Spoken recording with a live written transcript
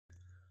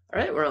All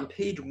right, we're on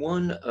page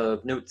 1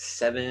 of note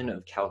 7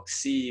 of Calc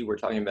C. We're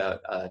talking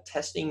about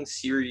testing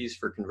series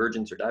for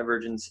convergence or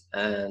divergence.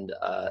 And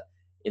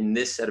in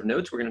this set of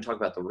notes, we're going to talk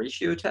about the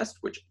ratio test,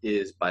 which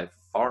is by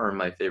far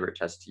my favorite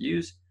test to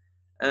use,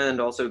 and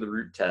also the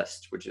root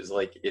test, which is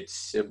like its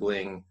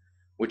sibling,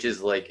 which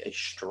is like a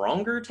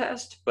stronger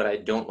test, but I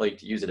don't like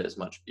to use it as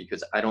much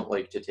because I don't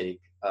like to take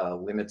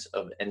limits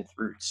of nth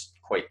roots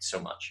quite so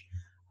much.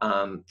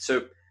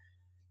 So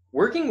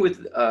working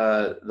with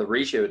the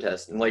ratio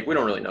test, and like we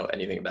don't really know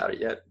anything about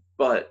it yet,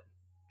 but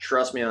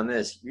trust me on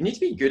this, you need to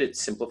be good at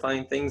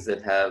simplifying things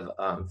that have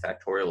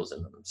factorials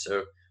in them.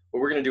 So what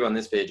we're going to do on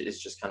this page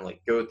is just kind of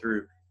like go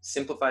through,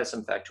 simplify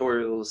some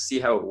factorials, see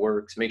how it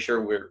works, make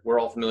sure we're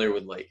all familiar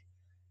with like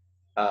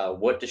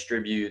what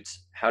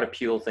distributes, how to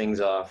peel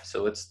things off.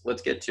 So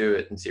let's get to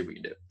it and see if we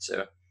can do it.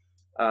 So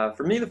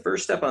for me, the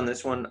first step on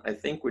this one, I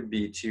think, would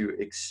be to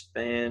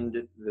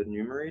expand the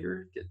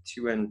numerator, get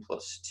 2n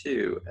plus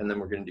 2, and then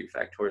we're going to do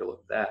factorial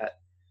of that.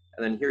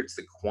 And then here it's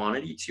the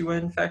quantity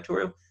 2n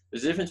factorial.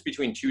 There's a difference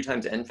between 2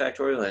 times n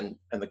factorial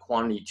and the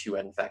quantity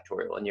 2n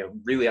factorial, and you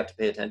really have to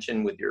pay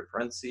attention with your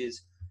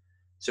parentheses.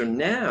 So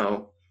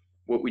now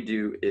what we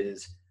do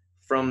is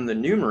from the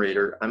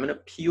numerator, I'm going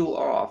to peel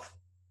off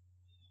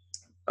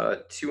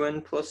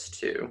 2n plus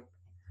 2,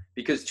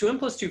 because 2n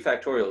plus 2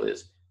 factorial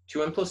is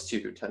 2n plus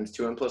 2 times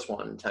 2n plus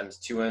 1 times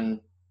 2n,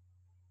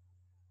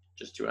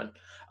 just 2n,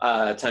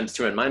 times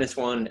 2n minus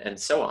 1, and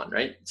so on,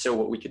 right? So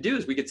what we could do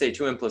is we could say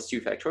 2n plus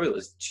 2 factorial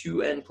is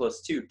 2n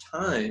plus 2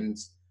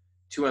 times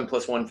 2n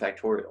plus 1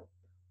 factorial.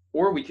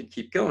 Or we could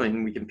keep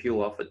going. We can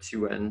peel off a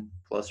 2n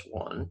plus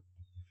 1.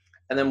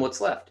 And then what's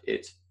left?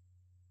 It's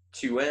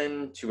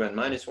 2n, 2n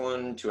minus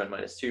 1, 2n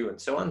minus 2, and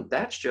so on.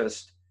 That's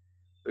just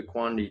the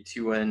quantity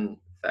 2n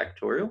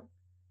factorial.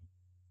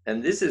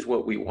 And this is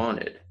what we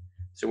wanted.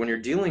 So when you're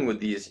dealing with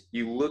these,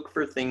 you look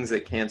for things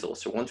that cancel.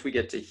 So once we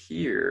get to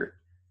here,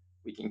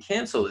 we can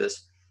cancel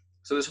this.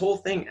 So this whole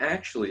thing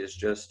actually is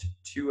just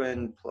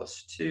 2n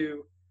plus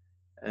 2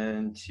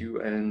 and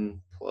 2n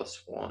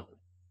plus 1.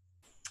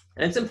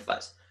 And it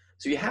simplifies.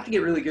 So you have to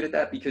get really good at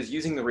that, because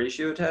using the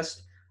ratio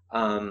test,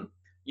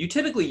 you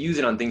typically use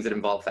it on things that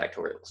involve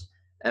factorials.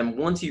 And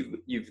once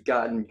you've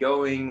gotten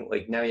going,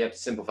 like now you have to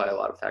simplify a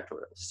lot of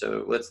factorials.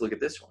 So let's look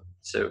at this one.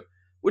 So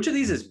which of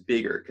these is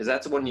bigger? Because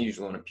that's the one you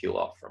usually want to peel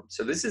off from.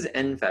 So this is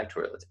n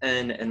factorial. It's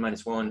n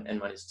minus 1, n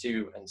minus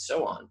 2, and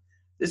so on.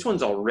 This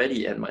one's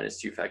already n minus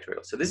 2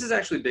 factorial. So this is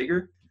actually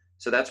bigger.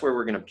 So that's where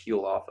we're going to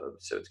peel off of.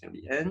 So it's going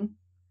to be n,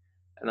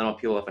 and then I'll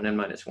peel off an n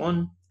minus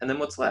 1. And then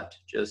what's left?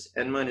 Just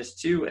n minus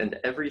 2 and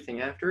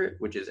everything after it,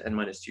 which is n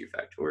minus 2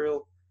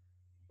 factorial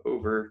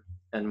over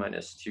n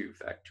minus 2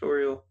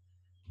 factorial.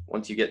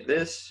 Once you get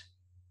this,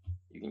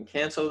 you can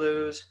cancel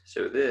those.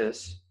 So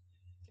this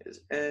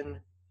is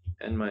n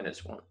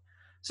minus 1.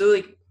 So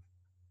like,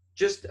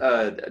 just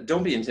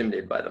don't be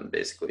intimidated by them,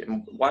 basically.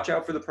 And watch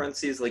out for the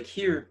parentheses. Like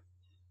here,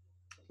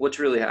 what's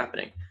really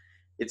happening?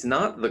 It's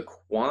not the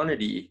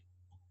quantity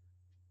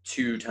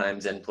 2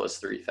 times n plus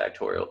 3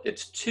 factorial.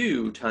 It's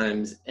 2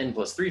 times n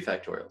plus 3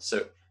 factorial.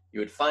 So you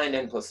would find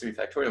n plus 3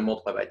 factorial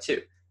multiplied by 2.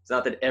 It's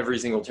not that every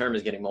single term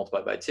is getting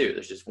multiplied by 2.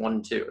 There's just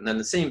 1, 2. And then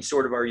the same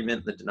sort of argument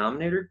in the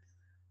denominator.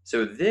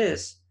 So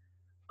this,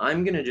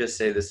 I'm going to just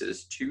say this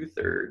is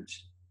 2/3.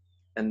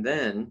 And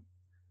then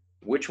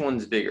which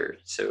one's bigger?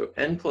 So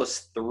n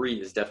plus 3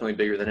 is definitely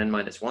bigger than n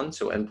minus 1.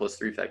 So n plus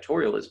 3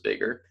 factorial is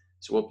bigger.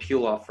 So we'll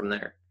peel off from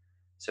there.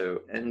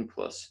 So n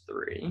plus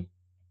 3,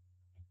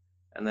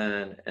 and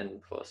then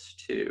n plus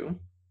 2,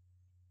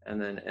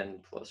 and then n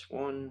plus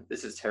 1.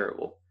 This is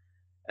terrible.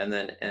 And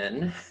then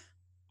n.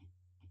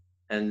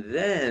 And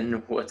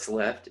then what's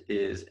left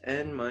is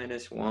n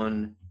minus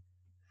 1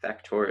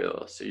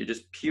 factorial. So you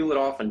just peel it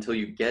off until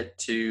you get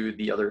to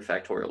the other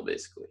factorial,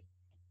 basically.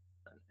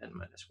 N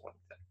minus 1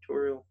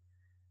 factorial.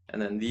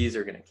 And then these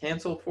are going to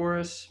cancel for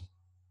us.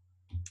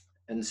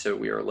 And so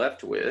we are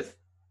left with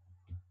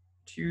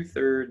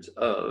 2/3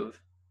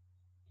 of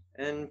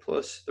n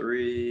plus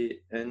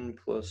 3, n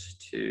plus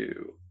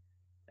 2,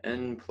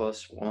 n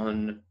plus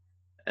 1,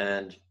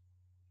 and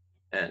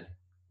n.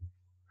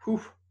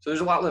 Whew. So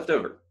there's a lot left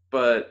over.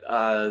 But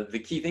the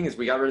key thing is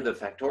we got rid of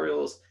the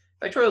factorials.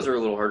 Factorials are a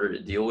little harder to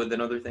deal with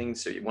than other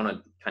things, so you want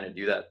to kind of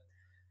do that.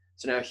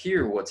 So now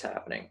here, what's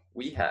happening?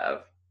 We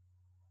have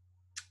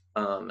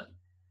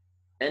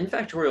n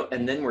factorial,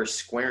 and then we're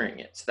squaring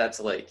it. So that's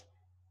like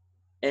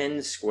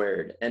n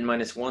squared, n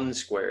minus 1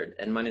 squared,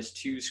 n minus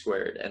 2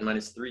 squared, n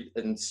minus 3,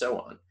 and so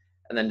on.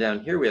 And then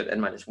down here we have n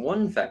minus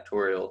 1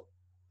 factorial,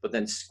 but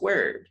then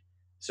squared.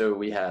 So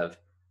we have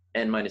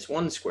n minus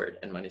 1 squared,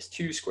 n minus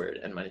 2 squared,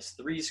 n minus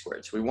 3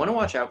 squared. So we want to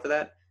watch out for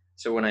that.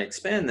 So when I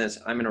expand this,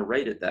 I'm going to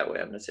write it that way.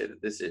 I'm going to say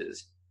that this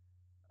is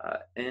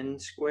n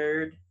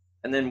squared.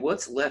 And then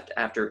what's left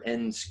after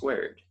n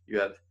squared? You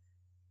have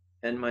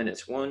n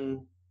minus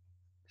 1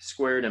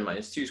 squared, n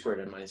minus 2 squared,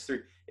 n minus 3.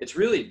 It's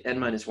really n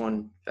minus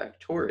 1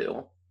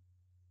 factorial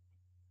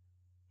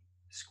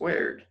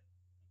squared.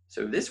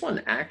 So this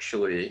one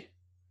actually,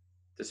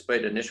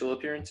 despite initial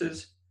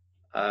appearances,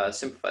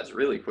 simplifies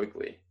really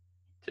quickly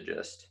to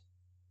just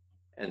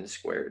n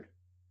squared.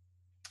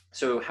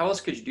 So how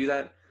else could you do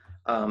that?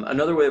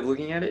 Another way of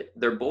looking at it,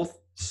 they're both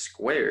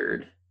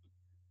squared,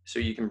 so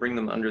you can bring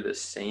them under the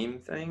same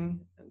thing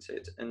and say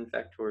it's n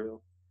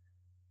factorial,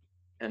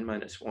 n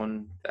minus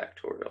 1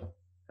 factorial,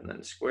 and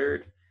then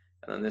squared,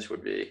 and then this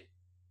would be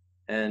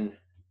n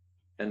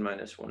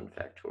minus 1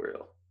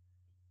 factorial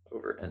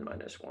over n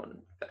minus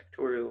 1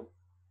 factorial,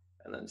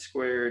 and then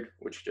squared,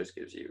 which just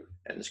gives you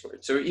n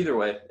squared. So either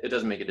way, it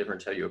doesn't make a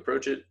difference how you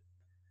approach it.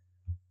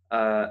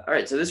 All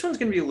right, so this one's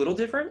going to be a little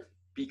different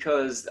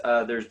because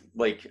there's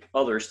like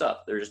other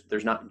stuff.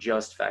 There's not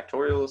just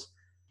factorials.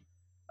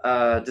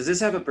 Does this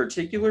have a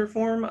particular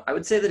form? I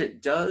would say that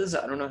it does.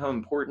 I don't know how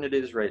important it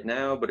is right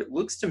now, but it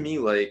looks to me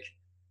like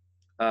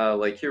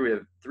here we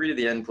have 3 to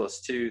the n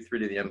plus 2, 3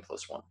 to the n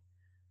plus 1.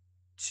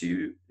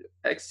 2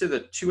 x to the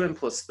 2n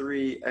plus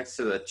 3, x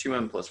to the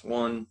 2n plus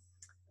 1.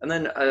 And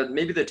then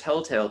maybe the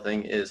telltale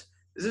thing is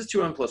this is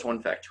 2n plus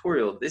 1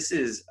 factorial. This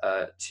is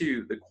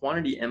 2, the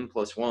quantity n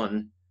plus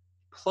 1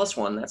 plus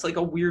 1. That's like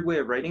a weird way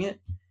of writing it.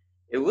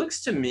 It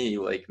looks to me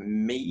like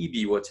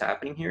maybe what's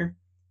happening here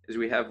is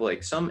we have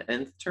like some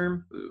nth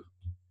term,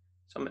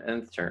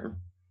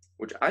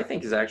 which I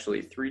think is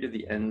actually 3 to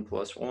the n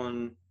plus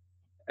 1,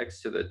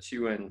 x to the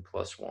 2n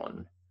plus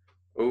 1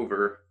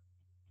 over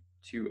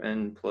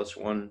 2n plus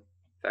 1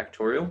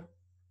 factorial.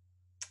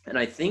 And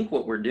I think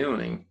what we're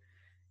doing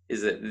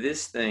is that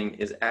this thing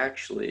is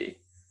actually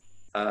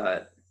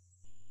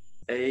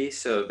a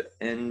sub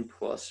n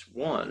plus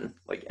 1,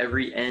 like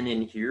every n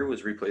in here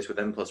was replaced with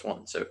n plus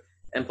 1. So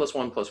n plus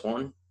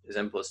 1 is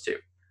n plus 2.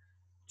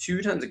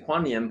 2 times the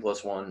quantity n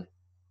plus 1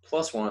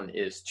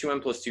 is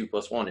 2n plus 2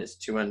 plus 1 is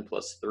 2n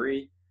plus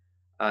 3.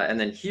 And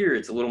then here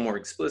it's a little more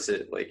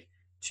explicit, like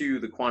 2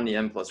 the quantity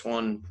n plus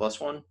 1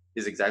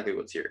 is exactly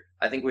what's here.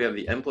 I think we have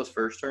the n plus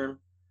first term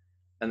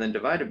and then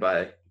divided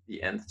by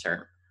the nth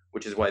term,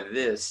 which is why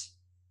this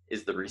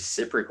is the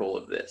reciprocal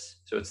of this.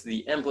 So it's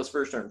the n plus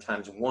first term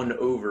times 1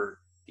 over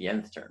the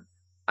nth term.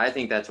 I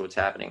think that's what's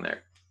happening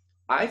there.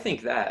 I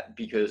think that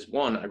because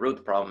 1, I wrote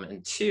the problem,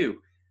 and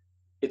 2,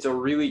 it's a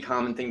really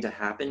common thing to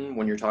happen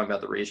when you're talking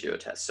about the ratio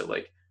test. So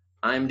like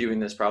I'm doing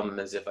this problem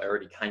as if I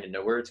already kind of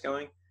know where it's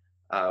going,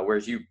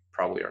 whereas you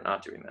probably are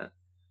not doing that.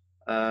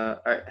 All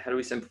right, how do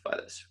we simplify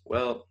this?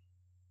 Well,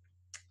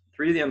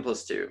 3 to the n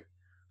plus 2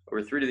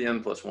 over 3 to the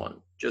n plus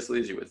 1 just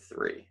leaves you with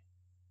 3.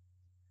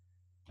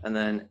 And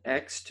then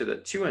x to the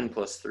 2n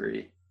plus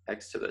 3,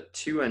 x to the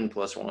 2n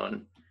plus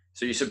 1.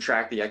 So you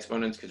subtract the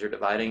exponents because you're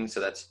dividing, so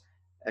that's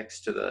x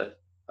to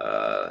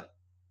the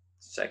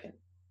second,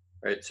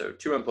 right? So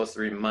 2n plus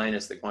 3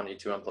 minus the quantity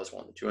 2n plus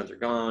 1. The 2n's are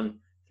gone,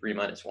 3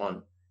 minus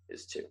 1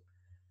 is 2.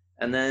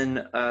 And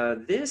then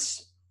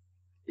this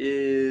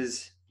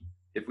is,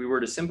 if we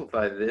were to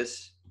simplify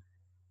this,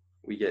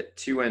 we get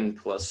 2n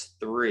plus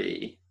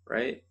 3,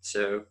 right?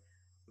 So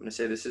I'm going to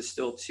say this is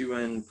still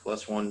 2n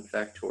plus 1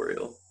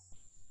 factorial.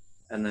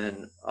 And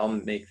then I'll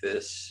make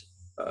this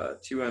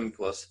 2n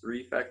plus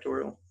 3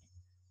 factorial.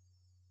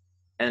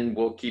 And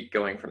we'll keep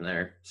going from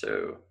there.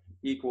 So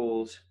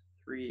equals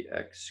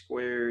 3x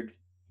squared,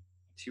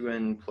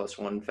 2n plus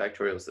 1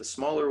 factorial is the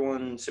smaller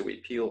one. So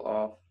we peel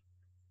off,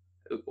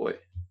 oh boy,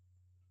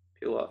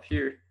 peel off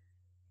here,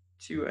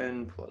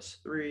 2n plus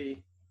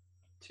 3,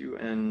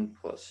 2n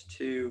plus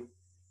 2,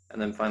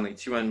 and then finally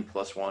 2n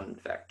plus 1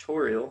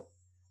 factorial.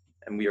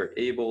 And we are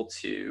able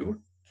to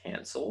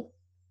cancel.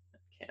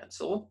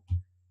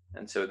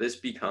 And so this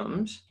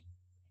becomes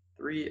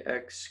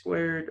 3x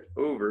squared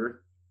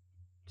over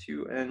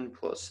 2n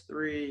plus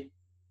 3,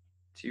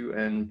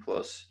 2n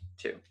plus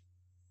 2.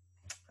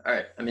 All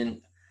right, I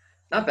mean,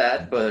 not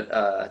bad,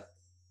 but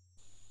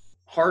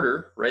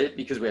harder, right?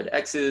 Because we had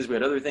x's, we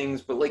had other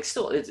things, but like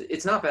still,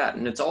 it's not bad.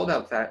 And it's all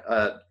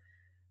about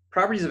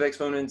properties of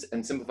exponents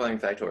and simplifying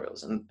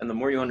factorials. And the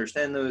more you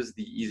understand those,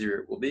 the easier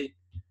it will be.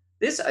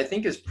 This, I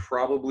think, is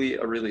probably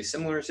a really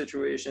similar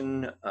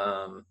situation.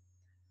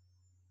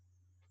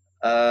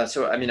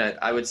 So, I mean,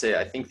 I would say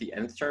I think the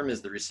nth term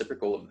is the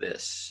reciprocal of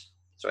this.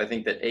 So I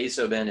think that a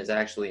sub n is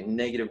actually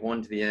negative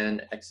 1 to the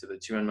n, x to the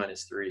 2n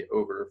minus 3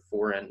 over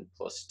 4n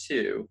plus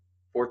 2,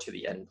 4 to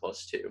the n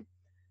plus 2.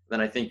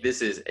 Then I think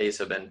this is a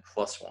sub n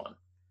plus 1.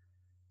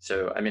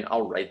 So, I mean,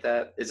 I'll write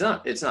that. It's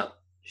not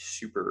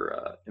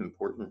super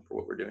important for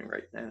what we're doing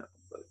right now,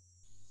 but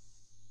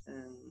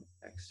n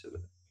x to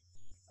the,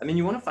 I mean,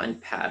 you want to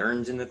find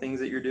patterns in the things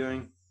that you're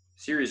doing.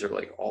 Series are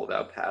like all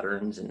about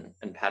patterns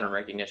and pattern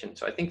recognition.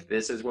 So I think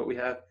this is what we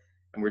have,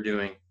 and we're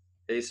doing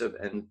a sub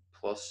n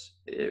plus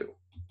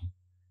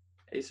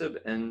a sub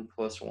n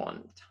plus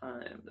 1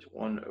 times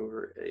 1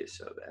 over a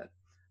sub n.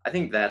 I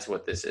think that's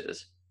what this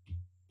is.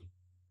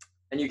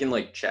 And you can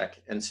like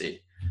check and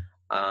see.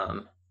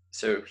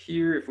 So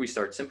here, if we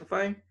start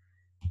simplifying,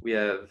 we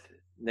have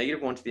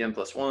negative 1 to the n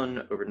plus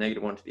 1 over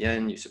negative 1 to the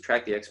n. You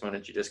subtract the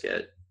exponent, you just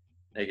get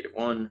negative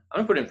 1. I'm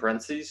going to put in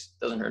parentheses,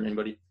 doesn't hurt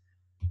anybody.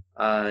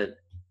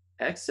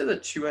 X to the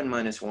 2n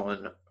minus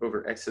 1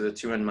 over x to the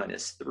 2n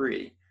minus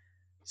 3.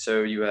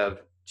 So you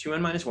have 2n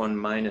minus 1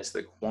 minus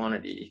the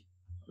quantity.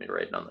 Let me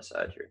write it on the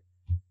side here.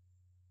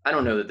 I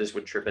don't know that this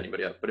would trip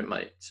anybody up, but it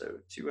might. So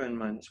 2n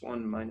minus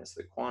 1 minus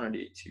the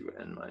quantity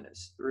 2n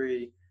minus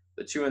 3.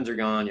 The 2n's are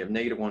gone. You have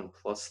negative 1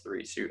 plus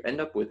 3. So you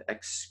end up with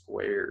x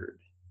squared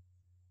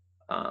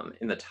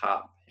in the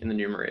top, in the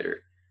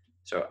numerator.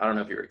 So I don't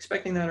know if you were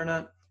expecting that or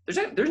not.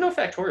 There's no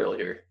factorial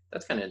here.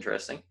 That's kind of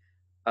interesting.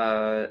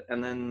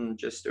 And then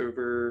just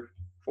over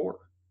 4.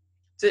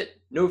 That's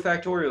it. No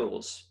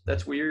factorials.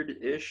 That's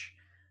weird-ish.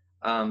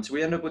 So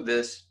we end up with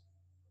this,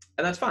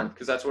 and that's fine,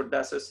 because that's what it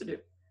asks us to do.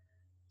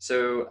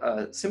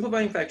 So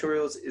simplifying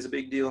factorials is a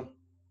big deal.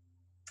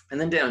 And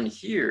then down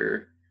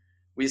here,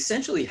 we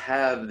essentially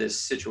have this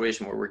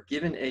situation where we're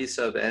given a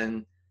sub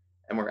n,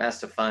 and we're asked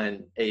to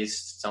find a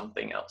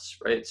something else,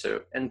 right?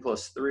 So n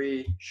plus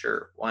 3,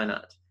 sure, why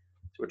not?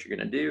 So what you're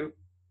going to do,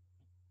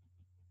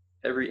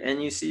 every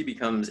n you see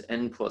becomes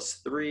n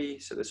plus 3,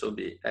 so this will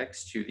be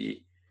x to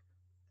the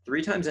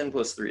 3 times n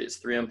plus 3 is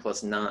 3n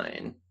plus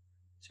 9.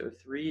 So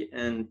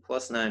 3n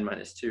plus 9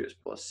 minus 2 is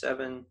plus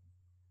 7.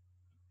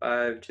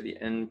 5 to the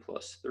n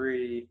plus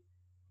 3,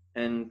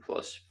 n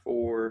plus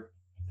 4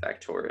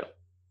 factorial.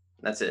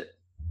 And that's it.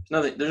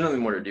 There's nothing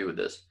more to do with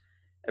this.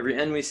 Every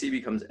n we see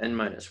becomes n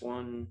minus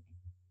 1.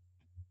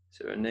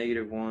 So a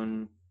negative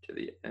 1 to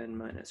the n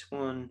minus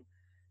 1.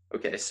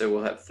 Okay, so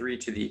we'll have 3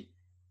 to the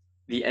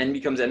n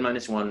becomes n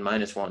minus 1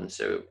 minus 1.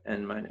 So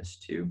n minus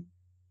 2,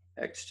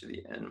 x to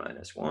the n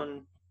minus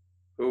 1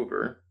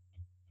 over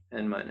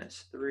n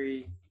minus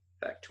 3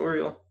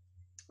 factorial,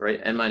 right?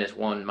 N minus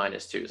 1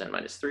 minus 2 is n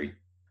minus 3.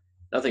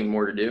 Nothing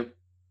more to do.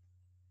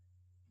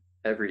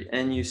 Every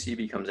n you see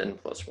becomes n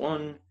plus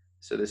 1.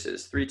 So this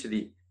is 3 to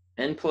the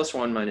n plus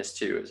 1 minus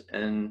 2 is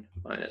n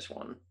minus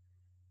 1.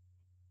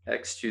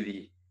 X to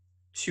the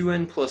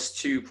 2n plus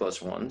 2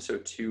 plus 1, so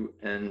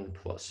 2n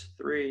plus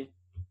 3.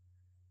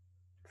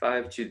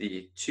 5 to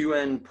the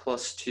 2n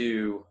plus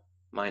 2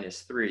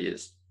 minus 3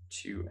 is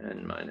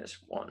 2n minus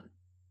 1.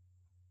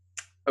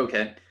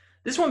 Okay,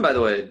 this one, by the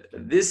way,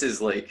 this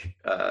is like,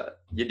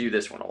 you do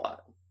this one a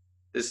lot.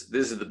 This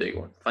is the big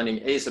one. Finding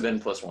a sub n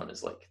plus 1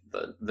 is like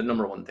the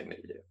number one thing that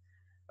you do.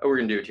 Oh, we're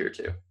going to do it here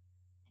too.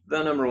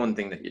 The number one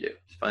thing that you do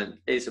is find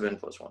a sub n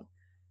plus 1.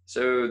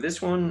 So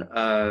this one,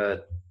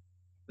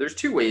 there's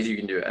two ways you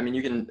can do it. I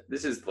mean,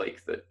 this is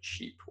like the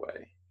cheap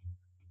way.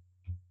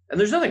 And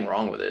there's nothing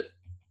wrong with it.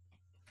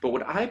 But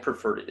what I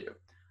prefer to do,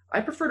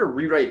 I prefer to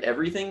rewrite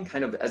everything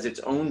kind of as its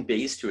own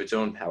base to its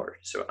own power.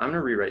 So I'm going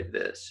to rewrite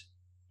this.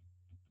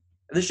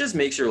 And this just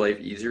makes your life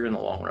easier in the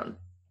long run.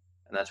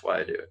 And that's why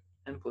I do it.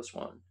 N plus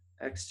 1,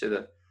 x to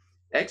the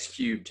x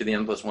cubed to the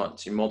n plus 1.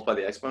 So you multiply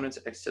the exponents,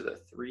 x to the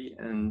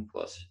 3n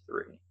plus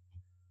 3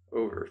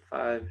 over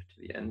 5 to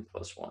the n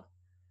plus 1.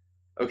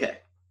 Okay,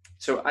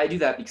 so I do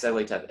that because I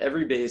like to have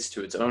every base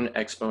to its own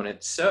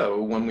exponent.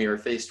 So when we are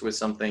faced with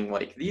something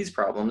like these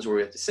problems where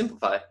we have to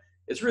simplify,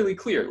 it's really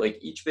clear. Like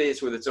each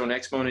base with its own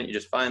exponent, you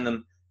just find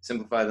them,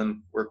 simplify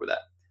them, work with that.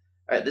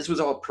 All right, this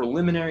was all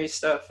preliminary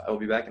stuff. I will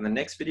be back in the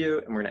next video,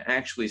 and we're going to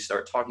actually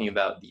start talking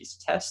about these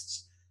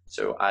tests.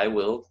 So I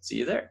will see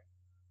you there.